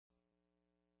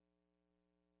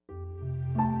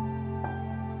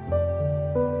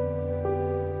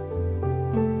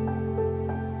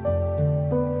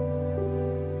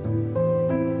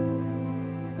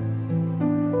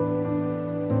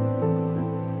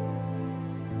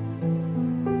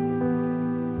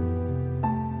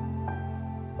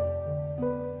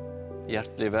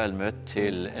Hjertelig vel møtt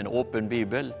til en åpen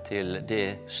bibel, til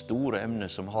det store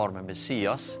emnet som har med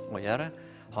Messias å gjøre,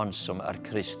 han som er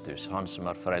Kristus, han som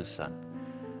er frelseren.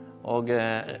 Og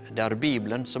det er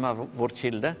Bibelen som er vår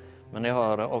kilde, men jeg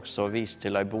har også vist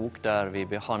til en bok der vi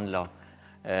behandler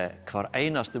hver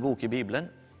eneste bok i Bibelen,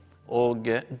 og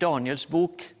Daniels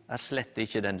bok er slett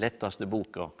ikke den letteste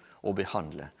boka å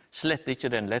behandle, slett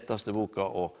ikke den letteste boka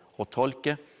å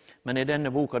tolke, men i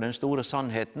denne boka, Den store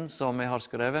sannheten, som jeg har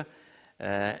skrevet,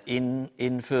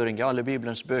 innføring i alle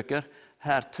Bibelens bøker,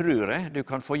 her tror jeg du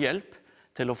kan få hjelp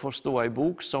til å forstå en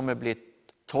bok som er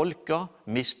blitt tolket,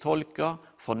 mistolket,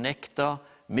 fornektet,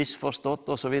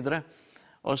 misforstått og så videre.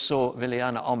 Og så vil jeg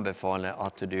gjerne anbefale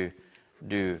at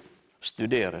du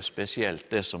studerer spesielt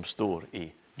det som står i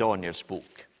Daniels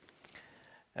bok.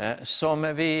 Som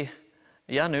vi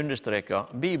gjerne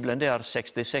understreker, Bibelen det er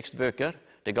 66 bøker,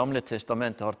 Det gamle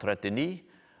testamentet har 39,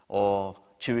 og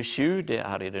 27 det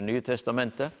er i Det nye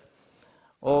testamentet.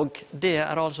 Og det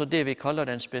er altså det vi kaller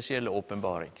den spesielle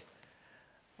åpenbaring.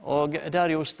 Og det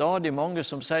er jo stadig mange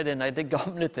som sier det, nei, Det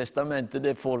gamle testamentet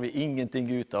det får vi ingenting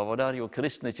ut av. Og det er jo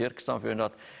kristne kirkesamfunn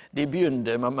at de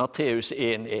begynner med Matteus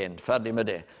 1:1, ferdig med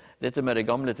det. Dette med Det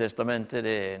gamle testamentet,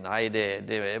 det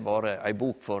er bare en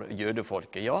bok for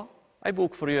jødefolket. Ja, en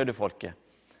bok for jødefolket,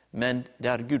 men det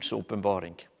er Guds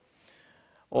åpenbaring.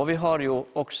 Og vi har jo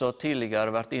også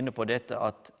tidligere vært inne på dette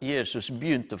at Jesus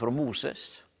begynte fra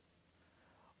Moses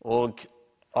og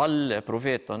alle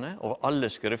profetene og alle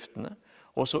skriftene,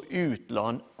 og så utla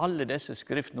han alle disse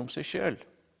skriftene om seg selv.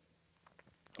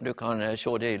 Du kan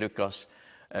se det i Lukas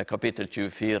kapittel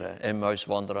 24,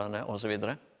 Emmausvandrerne og så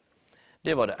videre.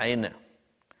 Det var det ene.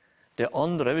 Det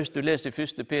andre, hvis du leser i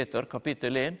 1. Peter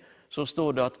kapittel 1, så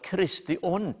står det at Kristi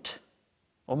ånd,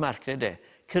 og merk deg det,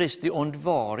 Kristi ånd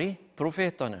var i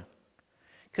profetene.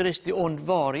 Kristi ånd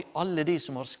var i alle de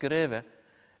som har skrevet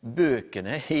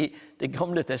bøkene i Det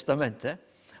gamle testamentet.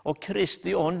 Og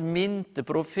Kristi ånd minte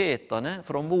profetene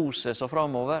fra Moses og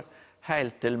framover,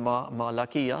 helt til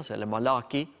Malakias, eller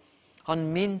Malaki.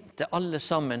 Han minte alle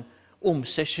sammen om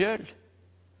seg selv.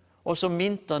 Og så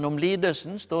minte han om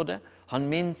lidelsen, står det. Han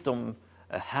minte om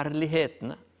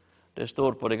herlighetene. Det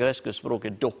står på det greske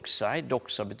språket doxai.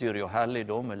 Doxa betyr jo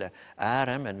herligdom eller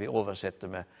ære, men vi oversetter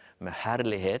med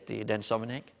herlighet i den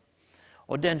sammenheng.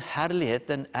 Og den herlighet,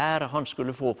 den ære han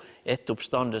skulle få etter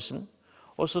oppstandelsen.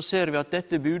 Og så ser vi at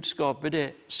dette budskapet det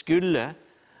skulle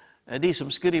de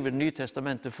som skriver Det nye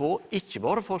testamentet få, ikke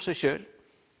bare for seg selv.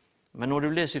 Men når du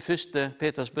leser i 1.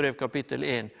 Peters brev kapittel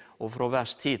 1 og fra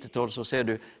vers 10-12, så ser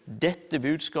du dette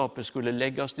budskapet skulle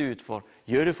legges ut for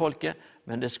jødefolket,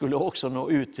 men det skulle også nå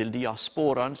ut til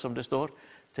diasporaen, som det står,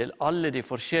 til alle de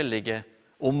forskjellige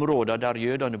områder der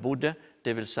jødene bodde,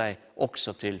 det vil si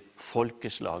også til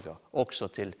folkeslaget,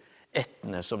 også til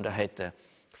etne, som det heter,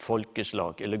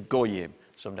 folkeslag, eller goyim,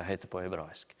 som det heter på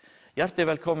hebraisk. Hjertelig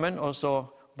velkommen, og så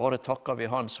bare takker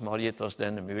vi Han som har gitt oss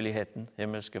denne muligheten.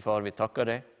 Himmelske Far, vi takker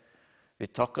deg. Vi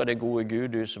takker deg, gode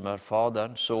Gud, du som er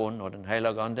Faderen, Sønnen og den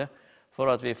Hellige Ande, for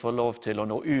at vi får lov til å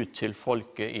nå ut til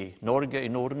folket i Norge, i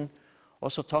Norden. Og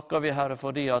så takker vi, Herre,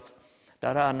 fordi at det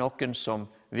er noen som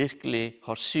virkelig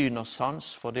har syn og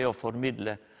sans for det å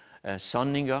formidle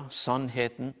sanninga,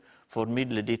 sannheten,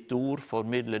 formidle ditt ord,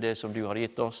 formidle det som du har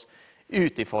gitt oss,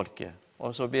 ut i folket.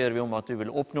 Og så ber vi om at du vil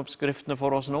åpne opp skriftene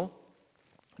for oss nå,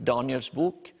 Daniels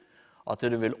bok, at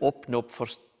du vil åpne opp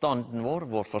forstanden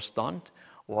vår forstand,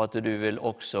 og at du vil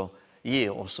også gi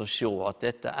oss å se at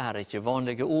dette er ikke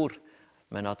vanlige ord,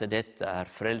 men at dette er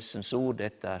frelsens ord,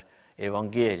 dette er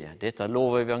evangeliet. Dette er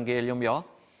lovevangelium, ja,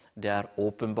 det er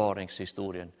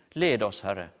åpenbaringshistorien. Led oss,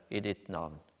 Herre, i ditt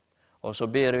navn. Og så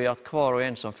ber vi at hver og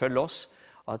en som følger oss,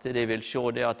 at de vil se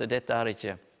det at dette er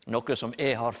ikke noe som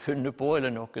jeg har funnet på,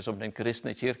 eller noe som den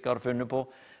kristne kirke har funnet på,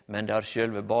 men det er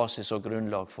selve basis og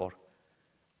grunnlag for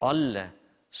alle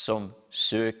som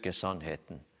søker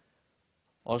sannheten.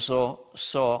 Og så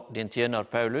sa din tjener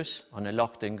Paulus, han har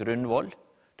lagt en grunnvoll,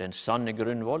 den sanne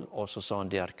grunnvoll, og så sa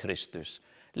han det er Kristus.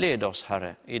 Led oss,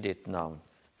 Herre, i ditt navn.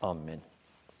 Amen.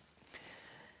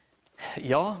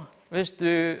 Ja, hvis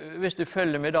du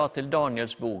følger med da til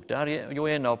Daniels bok, det er jo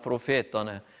en av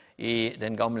profetene i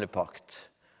den gamle pakt.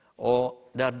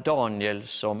 Og det er Daniel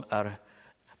som er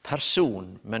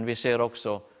person, men vi ser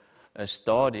også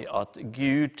stadig at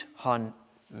Gud, han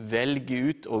velger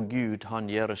ut, og Gud, han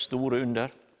gjør store under.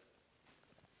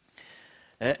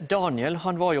 Daniel,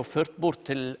 han var jo ført bort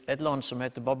til et land som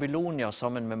heter Babylonia,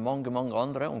 sammen med mange, mange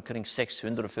andre, omkring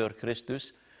 600 før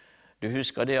Kristus. Du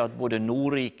husker det at både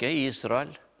Nordriket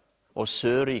Israel og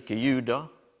Sørriket Juda,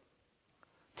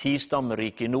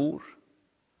 10-stammeriket i nord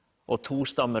og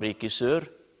 2-stammeriket i sør,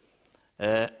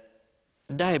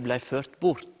 de ble ført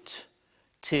bort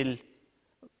til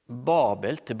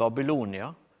Babel, til Babylonia,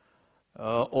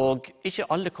 og ikke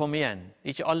alle kom igjen,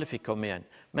 ikke alle fikk komme igjen.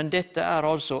 Men dette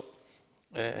altså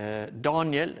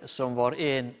Daniel, som var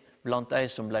en blant de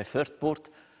som ble ført bort,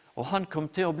 og han kom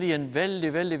til å bli en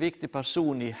veldig, veldig viktig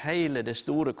person i hele det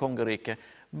store kongeriket,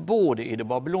 både i det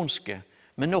babylonske,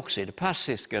 men også i det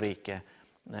persiske riket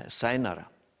senere.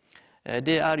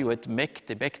 Det jo et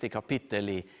mektig kapittel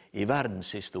i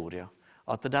verdenshistoria,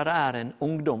 at det en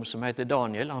ungdom som heter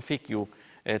Daniel. Han fikk jo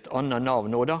et annet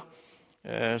navn nå da,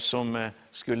 som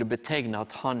skulle betegne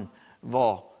at han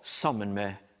var sammen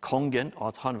med kongen, og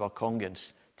at han var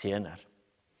kongens tjener.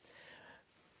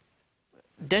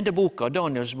 Denne boka,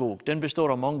 Daniels bok, den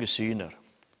består av mange syner.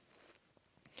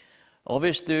 Og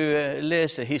hvis du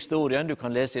leser historien, du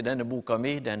kan lese i denne boka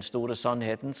mi, Den store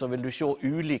sannheten, så vil du se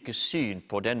ulike syn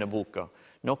på denne boka.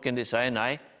 Noen de sier,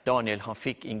 nei, Daniel han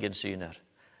fikk ingen syner.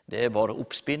 Det bare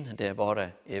oppspinn, det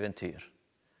bare eventyr.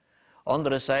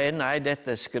 Andre sier, nei,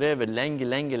 dette skrevet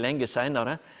lenge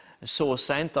senere, så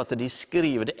sent at de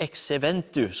skriver det ex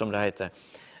eventu, som det heter.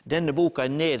 Denne boka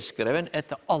nedskreven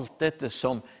etter alt dette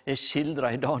som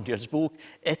skildret i Daniels bok,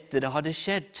 etter det hadde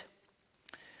skjedd.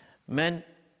 Men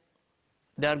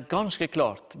det ganske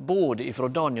klart, både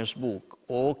ifra Daniels bok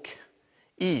og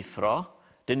ifra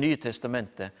Det nye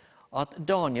testamentet, at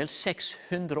Daniel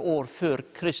 600 år før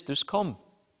Kristus kom,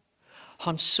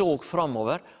 han så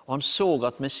framover, og han så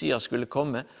at Messias skulle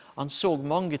komme. Han så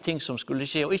mange ting som skulle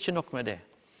skje, og ikke nok med det.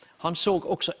 Han så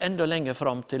også enda lenger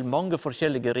fram til mange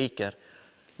forskjellige riker.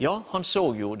 Ja, han så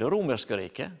jo det romerske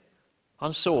riket.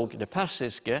 Han så det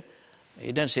persiske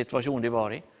i den situasjonen de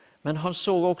var i. Men han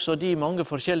så også de mange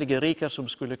forskjellige riker som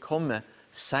skulle komme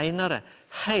senere,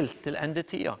 helt til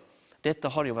endetida. Dette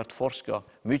har jo vært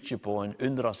forsket mye på, og en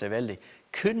undrer seg veldig.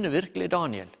 Kunne virkelig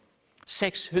Daniel,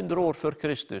 600 år før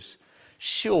Kristus,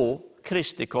 se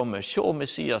Kristi komme, se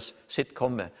Messias sitt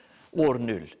komme, år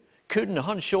 0? Kunne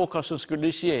han se hva som skulle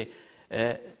skje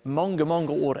mange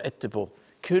år etterpå?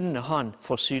 Kunne han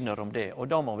få syner om det? Og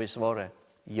da må vi svare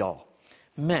ja.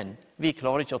 Men vi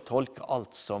klarer ikke å tolke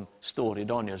alt som står i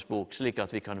Daniels bok, slik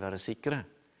at vi kan være sikre.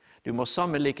 Du må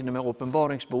sammenlikne med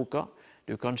åpenbaringsboka.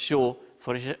 Du kan se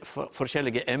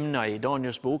forskjellige emner i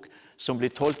Daniels bok som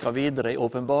blir tolket videre i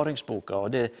åpenbaringsboka,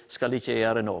 og det skal jeg ikke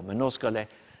gjøre nå. Men nå skal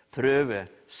jeg prøve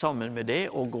sammen med det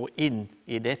å gå inn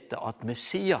i dette at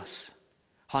Messias,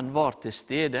 han var til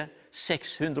stede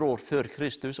 600 år før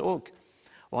Kristus også.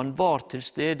 Og han var til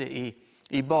stede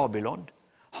i Babylon.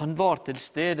 Han var til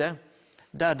stede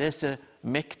der disse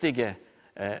mektige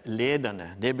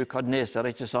lederne, Nebukadneser,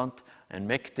 ikke sant? En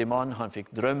mektig mann, han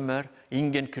fikk drømmer.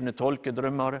 Ingen kunne tolke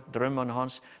drømmene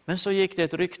hans. Men så gikk det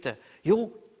et rykte. Jo,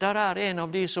 der en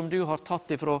av de som du har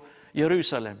tatt ifra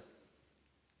Jerusalem,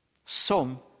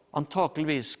 som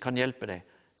antakeligvis kan hjelpe deg.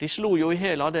 De slo jo i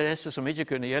hel alle disse som ikke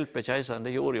kunne hjelpe keiseren.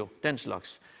 De gjorde jo den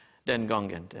slags den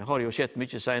gangen. Det har jo skjedd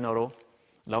mye senere også.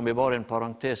 La meg bare en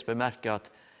parentes bemerke at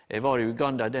jeg var i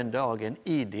Uganda den dagen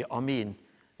Idi Amin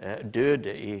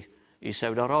døde i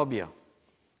Saudi-Arabia.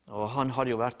 Og han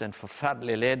hadde jo vært en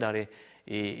forferdelig leder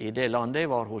i det landet.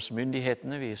 Jeg var hos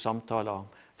myndighetene, vi samtalte om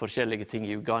forskjellige ting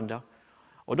i Uganda.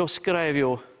 Og da skrev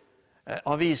jo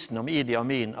avisen om Idi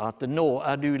Amin at nå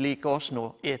du lik oss,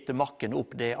 nå eter makken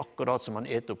opp det akkurat som han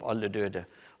eter opp alle døde.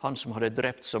 Han som hadde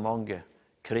drept så mange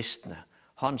kristne.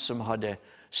 Han som hadde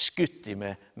skutt dem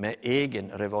med egen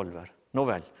revolver. Nå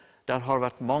vel, der har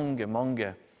vært mange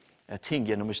ting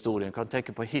gjennom historien. Kan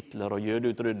tenke på Hitler og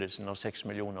jødeutryddelsen av 6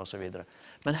 millioner og så videre.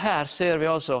 Men her ser vi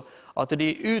altså at de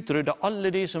utrydde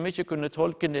alle de som ikke kunne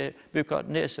tolke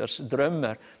Nebukadnesers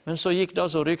drømmer. Men så gikk det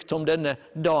altså rykte om denne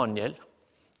Daniel,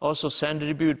 og så sendte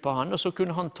de bud på han, og så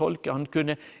kunne han tolke, han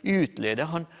kunne utlede.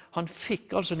 Han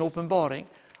fikk altså en åpenbaring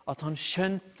at han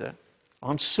skjønte,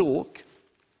 han så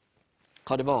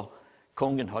hva det var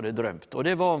kongen hadde drømt. Og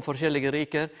det var om forskjellige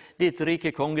riker. Ditt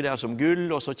rike konge der som gull,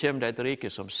 og så kommer det et rike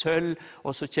som sølv,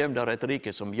 og så kommer det et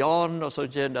rike som jarn, og så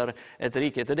kommer det et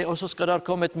rike etter det, og så skal det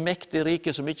komme et mektig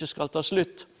rike som ikke skal ta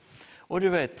slutt. Og du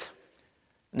vet,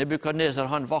 Nebukadneser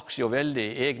han vokste jo veldig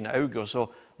i egne øyne, og så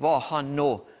var han nå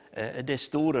det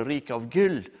store riket av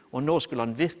gull, og nå skulle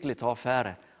han virkelig ta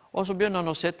affære. Og så begynner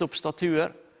han å sette opp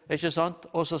statuer, ikke sant?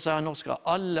 Og så sier han, nå skal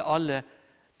alle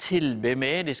tilbe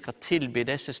meg, de skal tilbe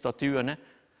disse statuene.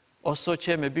 Og så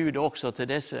kommer budet også til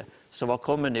disse som var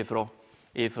kommet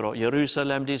ifra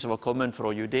Jerusalem, de som var kommet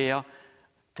fra Judea,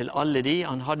 til alle de.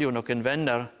 Han hadde jo noen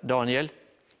venner, Daniel.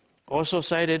 Og så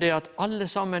sier de det at alle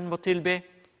sammen må tilbe,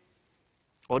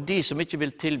 og de som ikke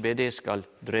vil tilbe, det skal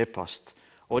drepast.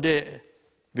 Og det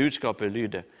budskapet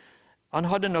lyder. Han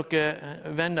hadde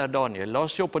noen venner, Daniel. La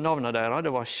oss se på navnet deres.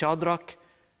 Det var Shadrach,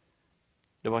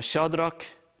 Det var Shadrach,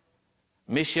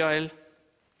 Mishael,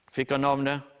 fikk han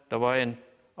navnet. Det var en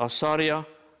Asaria,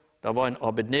 det var en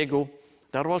Abednego.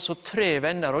 Det var altså 3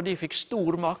 venner, og de fikk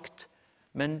stor makt.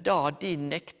 Men da de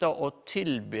nekta å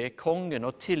tilbe kongen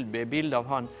og tilbe bildet av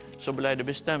han, så ble det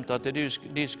bestemt at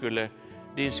de skulle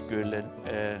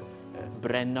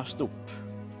brennes opp.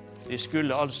 De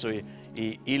skulle altså i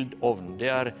ildovnen.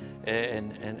 Det er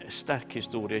en sterk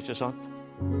historie, ikke sant?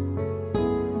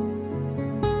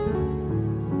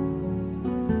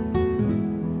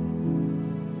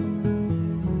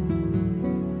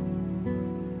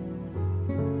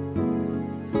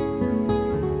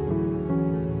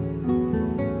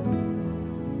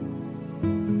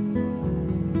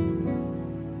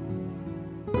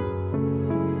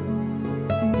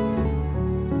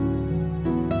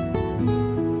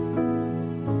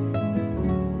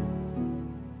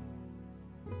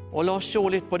 Og la oss se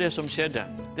litt på det som skjedde.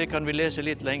 Det kan vi lese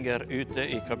litt lenger ute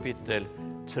i kapittel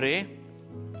 3.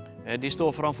 De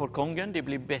står framfor kongen, de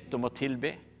blir bedt om å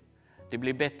tilbe. De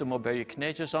blir bedt om å bøye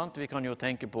kne, ikke sant? Vi kan jo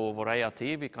tenke på vår egen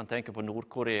tid, vi kan tenke på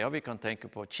Nord-Korea, vi kan tenke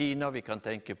på Kina, vi kan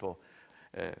tenke på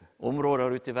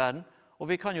områder ute i verden. Og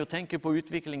vi kan jo tenke på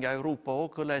utviklingen i Europa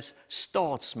og hvordan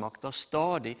statsmakter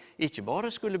stadig ikke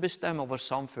bare skulle bestemme over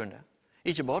samfunnet,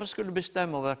 ikke bare skulle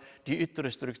bestemme over de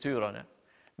ytre strukturene,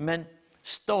 men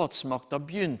statsmakta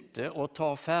begynte å ta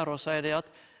affære og si det at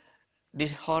de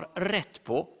har rett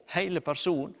på hele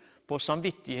personen, på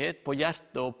samvittighet, på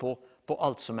hjerte og på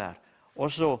alt som er. Og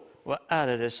så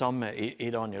er det samme i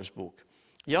Daniels bok.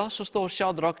 Ja, så står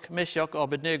Shadrach, Meshach og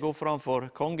Abednego framfor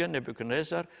kongen,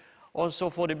 Nebukadneser, og så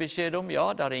får de beskjed om,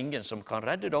 ja, det er ingen som kan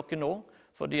redde dere nå,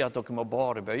 fordi at dere må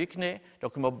bare bøye kne,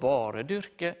 dere må bare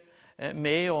dyrke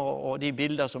med, og de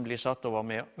bilder som blir satt over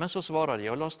med. Men så svarer de,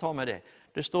 og la oss ta med det.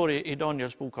 Det står i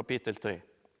Daniels bok kapittel 3.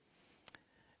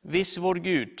 Hvis vår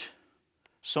Gud,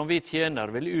 som vi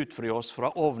tjener, vil utfri oss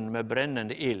fra ovnen med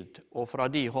brennende ild, og fra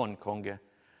de hånd, konge,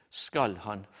 skal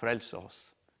han frelse oss.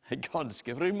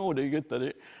 Ganske frimodig, gutter.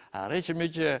 Her er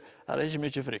ikke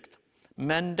mye frykt.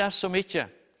 Men dersom ikke,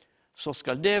 så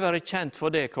skal det være kjent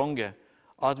for det, konge,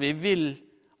 at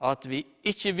vi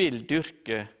ikke vil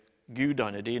dyrke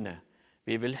gudene dine.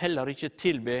 Vi vil heller ikke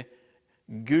tilbe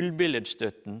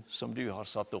gullbilledstøtten som du har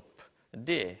satt opp.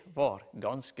 Det var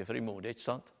ganske frimodig, ikke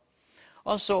sant?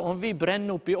 Altså, om vi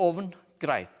brenner opp i ovn,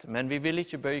 greit, men vi vil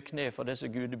ikke bøye kne for disse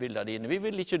gudebildene dine. Vi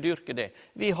vil ikke dyrke det.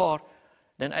 Vi har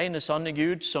den ene sanne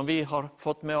Gud som vi har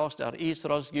fått med oss. Det er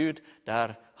Israels Gud, det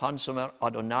er han som er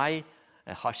Adonai,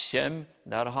 Hashem,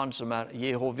 det er han som er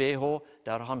JHVH,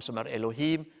 det er han som er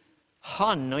Elohim.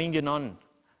 Han og ingen annen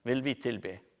vil vi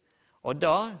tilbe. Og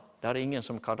da, det er ingen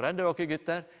som kan redde dere,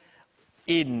 gutter,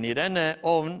 inn i denne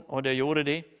ovnen, og det gjorde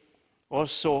de, og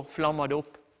så flammet det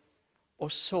opp,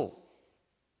 og så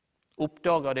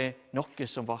oppdaget de noe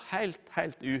som var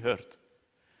helt uhørt.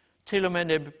 Til og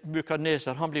med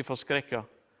Nebukadneser, han blir forskrekket,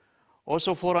 og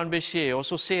så får han beskjed, og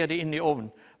så ser de inn i ovnen.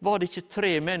 Var det ikke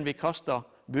 3 menn vi kastet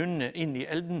bundet inn i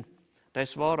elden? De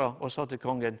svarer og sa til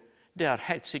kongen, det er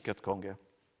helt sikkert, konge.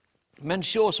 Men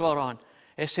se, svarer han,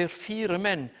 jeg ser 4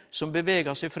 menn som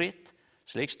beveger seg fritt.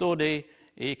 Slik står det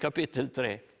i kapittel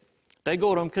 3. De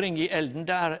går omkring i elden,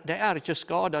 de er ikke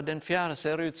skadet. Den 4.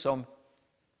 ser ut som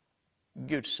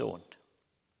Guds sønn.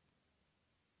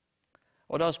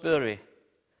 Og da spør vi,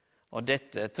 og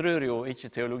dette tror jo ikke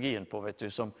teologien på, vet du,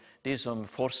 som de som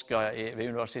forsker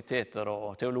ved universiteter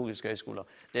og teologiske høyskoler.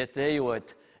 Dette er jo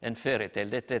en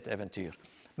fairytale, dette er et eventyr.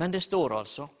 Men det står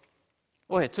altså,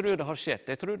 og jeg tror det har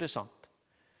skjedd, jeg tror det er sant.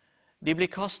 De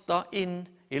blir kastet inn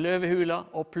i løvehula,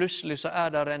 og plutselig så er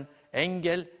det en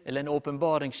engel eller en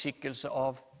åpenbaringsskikkelse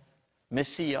av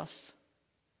Messias.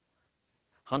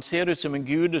 Han ser ut som en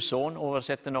gudesån,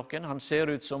 oversetter noen. Han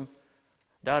ser ut som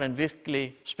det er en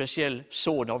virkelig spesiell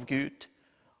sånn av Gud.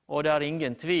 Og det er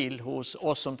ingen tvil hos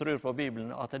oss som tror på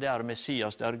Bibelen at det er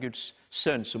Messias, det er Guds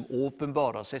sønn som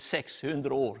åpenbarer seg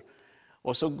 600 år.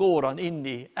 Og så går han inn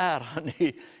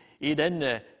i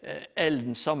denne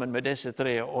elden sammen med disse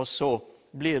 3, og så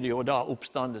blir det jo da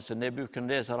oppstandelse.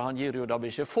 Nebukadneser, han gir jo da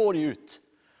beskjed, få de ut.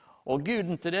 Og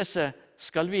guden til disse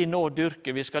skal vi nå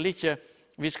dyrke. Vi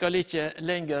skal ikke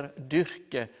lenger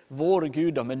dyrke våre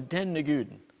guder, men denne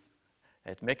guden.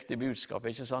 Et mektig budskap,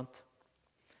 ikke sant?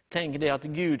 Tenk det at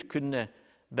Gud kunne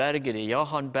berge de. Ja,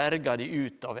 han berga de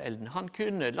ut av elden. Han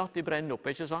kunne latt de brenne opp,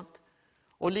 ikke sant?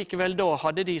 Og likevel da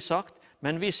hadde de sagt,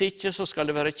 men hvis ikke så skal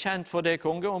det være kjent for deg,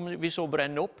 konge, om vi så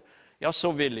brenner opp. Ja,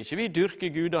 så vil ikke vi dyrke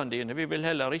gudene dine. Vi vil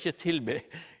heller ikke tilbe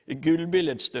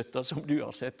gullbilledstøtter som du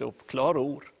har sett opp. Klare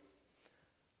ord.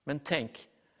 Men tenk,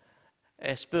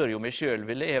 jeg spør jo meg selv,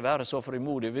 ville jeg være så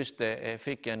frimodig hvis jeg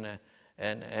fikk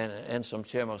en som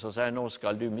kommer og sier, nå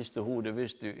skal du miste hodet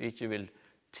hvis du ikke vil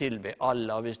tilbe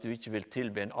Allah, hvis du ikke vil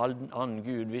tilbe en annen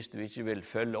Gud, hvis du ikke vil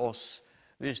følge oss,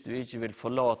 hvis du ikke vil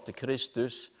forlate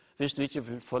Kristus, hvis du ikke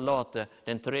vil forlate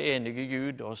den treenige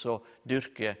Gud, og så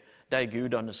dyrke de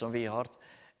gudene som vi har.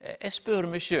 Jeg spør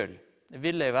meg selv,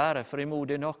 vil jeg være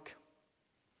frimodig nok?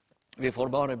 Vi får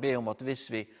bare be om at hvis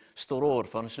vi står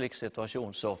overfor en slik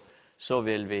situasjon, så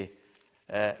vil vi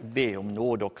be om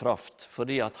nåde og kraft,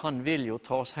 fordi at han vil jo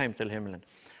ta oss hjem til himmelen.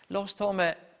 La oss ta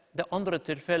med det andre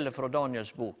tilfellet fra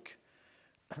Daniels bok.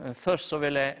 Først så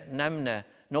vil jeg nevne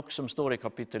noe som står i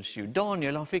kapittel 7.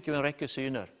 Daniel, han fikk jo en rekke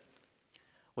syner,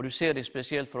 og du ser det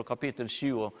spesielt fra kapittel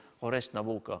 7 og resten av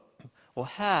boka. Og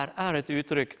her er et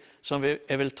uttrykk som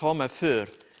jeg vil ta med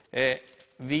før jeg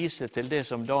viser til det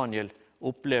som Daniel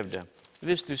opplevde.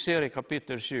 Hvis du ser i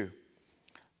kapittel 7,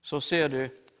 så ser du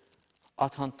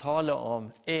at han taler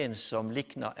om en som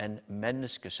likner en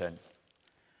menneskesønn.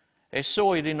 Jeg så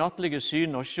i de nattlige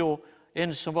syn og se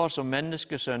en som var som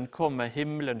menneskesønn kom med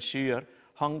himmelens skyer.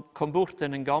 Han kom bort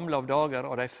til den gamle av dager,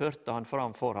 og de førte han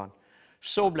fram for han.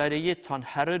 Så ble det gitt han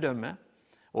herredømme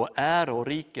og ære og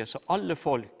rike, så alle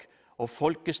folk og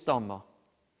folkestammer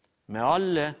med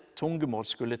alle tungemål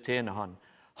skulle tjene han.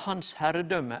 Hans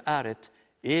herredømme er et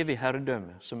evig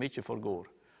herredømme som ikke forgår,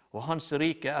 og hans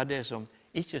rike er det som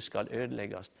ikke skal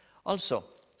ødelegges. Altså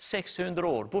 600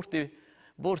 år bort i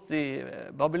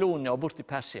Babylonia og bort i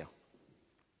Persia.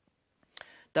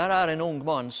 Der er en ung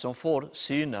mann som får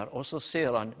syner, og så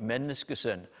ser han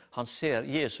menneskesønn. Han ser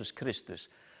Jesus Kristus.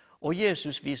 Og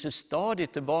Jesus viser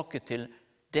stadig tilbake til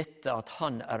dette at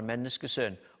han er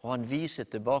menneskesønn, og han viser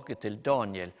tilbake til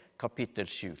Daniel kapittel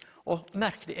 7. Og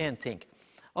merk det en ting.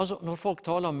 Altså, når folk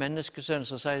taler om menneskesønn,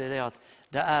 så sier de det at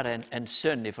det er en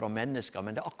sønn ifra mennesker,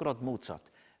 men det er akkurat motsatt.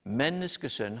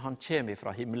 Menneskesønn, han kommer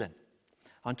fra himmelen.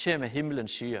 Han kommer med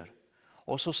himmelens skyer.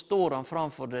 Og så står han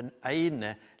framfor den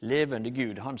ene levende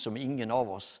Gud, han som ingen av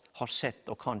oss har sett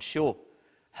og kan se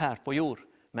her på jord,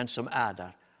 men som er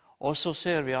der. Og så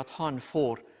ser vi at han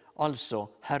får altså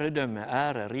herredømme,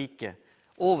 ære, rike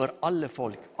over alle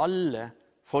folk, alle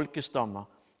folkestammer,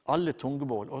 alle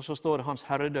tungemål. Og så står det hans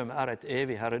herredømme er et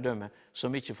evig herredømme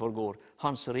som ikke forgår.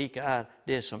 Hans rike er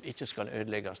det som ikke skal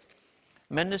ødelegges.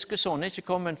 Menneskesonen er ikke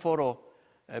kommet for å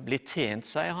bli tjent,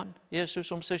 sier han,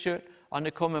 Jesus om seg selv. Han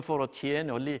er kommet for å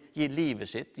tjene og gi livet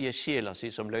sitt, gi sjela si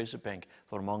som løsepeng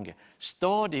for mange.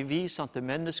 Stadig viser han til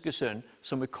menneskesønn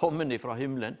som er kommet fra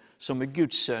himmelen, som er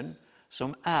Guds sønn,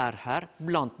 som er her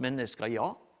blant mennesker.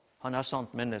 Ja, han er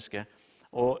sant menneske,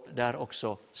 og det er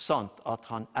også sant at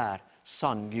han er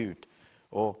sann Gud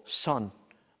og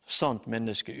sant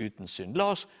menneske uten synd.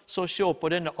 La oss så se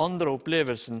på denne andre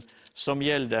opplevelsen som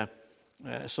gjelder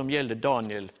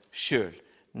Daniel selv,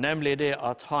 nemlig det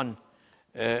at han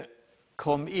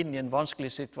kom inn i en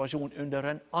vanskelig situasjon under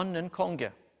en annen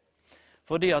konge.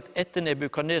 Fordi at etter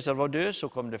Nebukadneser var død, så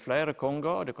kom det flere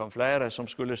konger, og det kom flere som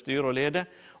skulle styre og lede,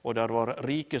 og der var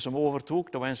rike som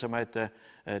overtok. Det var en som heter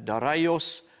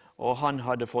Dareios, og han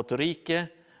hadde fått rike.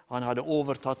 Han hadde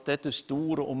overtatt dette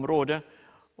store området,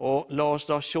 og la oss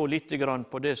da se litt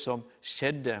på det som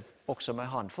skjedde også med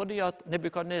han. Fordi at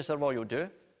Nebukadneser var jo død,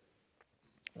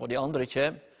 og de andre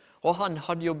kom, og han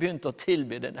hadde jo begynt å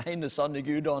tilbe den ene sanne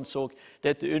Gud, og han så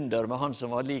dette under med han som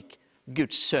var lik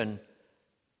Guds sønn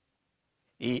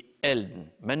i elden.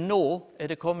 Men nå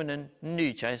er det kommet en ny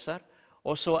keiser,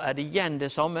 og så er det igjen det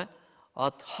samme,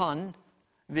 at han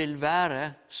vil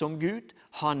være som Gud,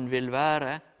 han vil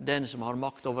være den som har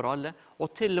makt over alle,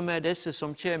 og til og med disse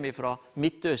som kommer fra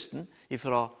Midtøsten,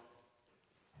 fra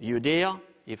Judea,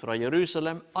 fra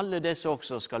Jerusalem, alle disse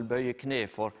også skal bøye kne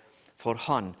for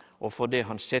han, og for det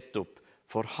han setter opp,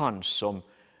 for han som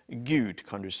Gud,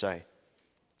 kan du si.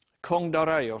 Kong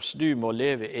Dareios, du må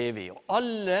leve evig. Og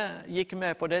alle gikk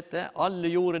med på dette,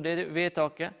 alle gjorde det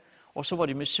vedtaket, og så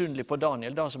var de misunnelige på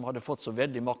Daniel, da som hadde fått så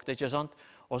veldig makt, ikke sant?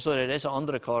 Og så er det disse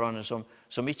andre karene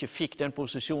som ikke fikk den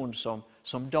posisjonen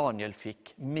som Daniel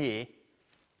fikk med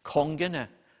kongene.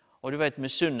 Og du vet,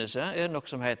 misunnelse er noe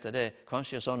som heter det,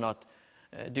 kanskje sånn at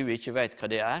du ikke vet hva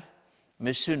det er.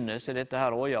 Misunnelse er dette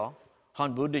her, å ja,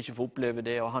 han burde ikke få oppleve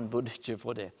det, og han burde ikke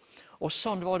få det. Og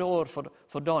sånn var det også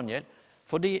for Daniel,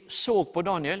 for de så på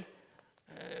Daniel.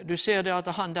 Du ser det at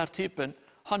han der typen,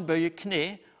 han bøyer kne,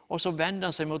 og så vender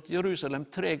han seg mot Jerusalem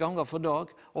 3 ganger for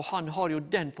dag, og han har jo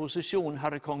den posisjonen,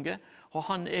 herre konge, og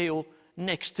han er jo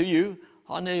next to you,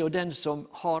 han er jo den som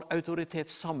har autoritet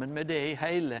sammen med det i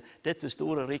hele dette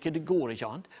store riket. Det går ikke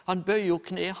an. Han bøyer jo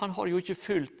kne, han har jo ikke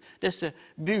fulgt disse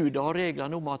buda og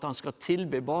reglene om at han skal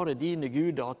tilbe bare dine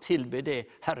guder og tilbe det,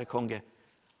 herre konge.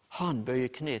 Han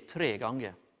bøyer kne 3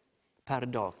 ganger per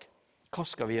dag. Hva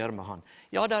skal vi gjøre med han?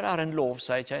 Ja, der er en lov,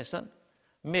 sier keiseren.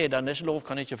 Medenes lov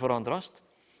kan ikke forandres.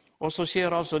 Og så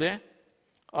skjer altså det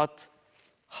at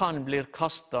han blir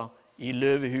kastet i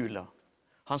løvehula.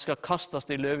 Han skal kastes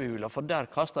i løvehula, for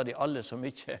der kaster de alle som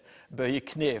ikke bøyer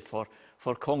kne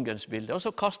for kongens bilde. Og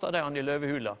så kaster de han i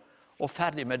løvehula, og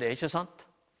ferdig med det, ikke sant?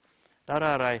 Der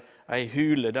er ei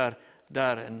hule der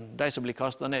de som blir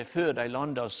kastet ned, før de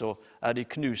lander, så er de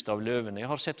knust av løvene. Jeg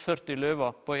har sett 40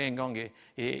 løver på en gang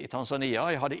i Tanzania.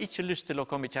 Jeg hadde ikke lyst til å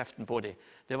komme i kjeften på dem.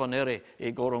 Det var nede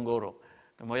i Ngorongoro.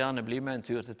 De må gjerne bli med en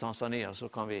tur til Tanzania,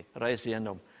 så kan vi reise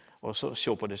gjennom og så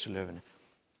se på disse løvene.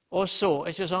 Og så,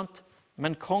 ikke sant?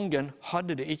 Men kongen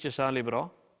hadde det ikke særlig bra.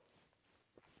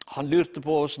 Han lurte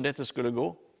på hvordan dette skulle gå.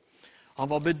 Han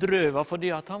var bedrøvet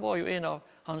fordi at han var jo en av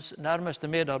hans nærmeste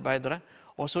medarbeidere.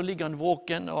 Og så ligger han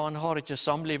våken, og han har ikke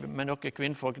samliv med noen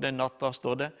kvinnfolk den natta,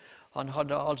 står det. Han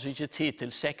hadde altså ikke tid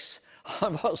til sex.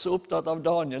 Han var så opptatt av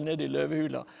Daniel nede i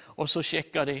løvehula. Og så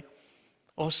sjekket de.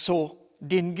 Og så,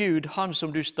 din Gud, han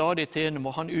som du stadig tjener,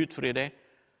 må han utfri deg.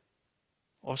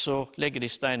 Og så legger de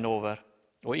steinen over.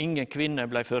 Og ingen kvinne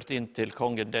ble ført inn til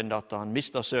kongen den natta. Han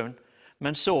mistet søvn.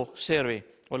 Men så ser vi,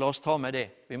 og la oss ta med det.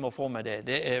 Vi må få med det.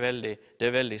 Det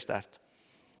er veldig sterkt.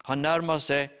 Han nærmer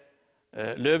seg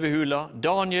løvehula.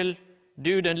 Daniel,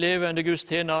 du den levende Guds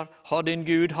tjener, har din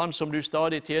Gud, han som du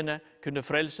stadig tjener, kunne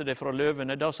frelse deg fra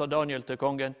løvene. Da sa Daniel til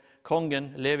kongen,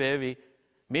 kongen leve evig.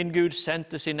 Min Gud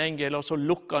sendte sin engel, og så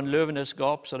lukket han løvenes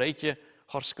gap, så de ikke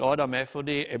har skadet meg,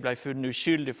 fordi jeg ble funnet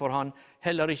uskyldig for han.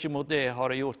 Heller ikke mot det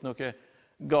har jeg gjort noe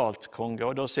galt, konge.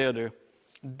 Og da ser du,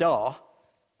 da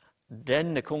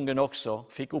denne kongen også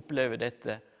fikk oppleve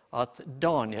dette, at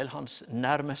Daniel, hans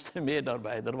nærmeste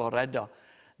medarbeider, var redda.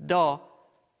 Da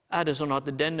er det sånn at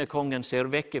denne kongen ser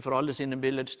vekk fra alle sine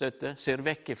billedstøtter, ser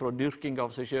vekk fra dyrking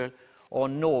av seg selv,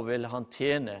 og nå vil han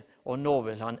tjene, og nå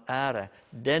vil han ære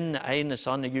denne ene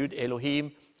sanne Gud, Elohim,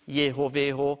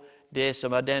 JHVH, det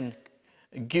som er den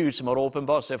Gud som har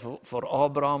åpenbart seg for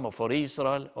Abraham og for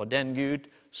Israel, og den Gud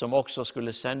som også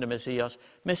skulle sende Messias.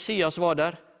 Messias var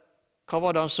der. Hva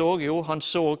var det han så? Jo, han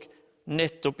så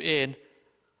nettopp en.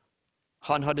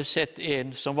 Han hadde sett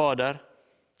en som var der,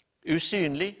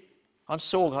 usynlig. Han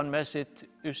så han med sitt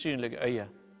usynlige øye.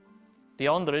 De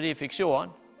andre, de fikk se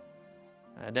han,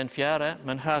 den fjerde,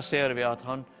 men her ser vi at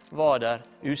han var der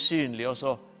usynlig, og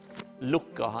så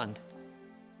lukket han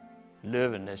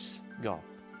løvenes gap.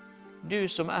 Du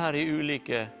som er i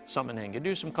ulike sammenhenger,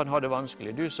 du som kan ha det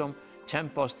vanskelig, du som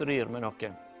kjemper og strir med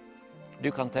noe,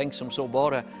 du kan tenke som så,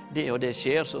 bare det og det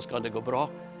skjer, så skal det gå bra.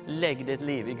 Legg ditt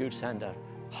liv i Guds hender.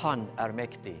 Han er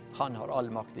mektig. Han har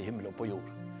all makt i himmel og på jord.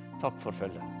 Takk for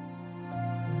følget.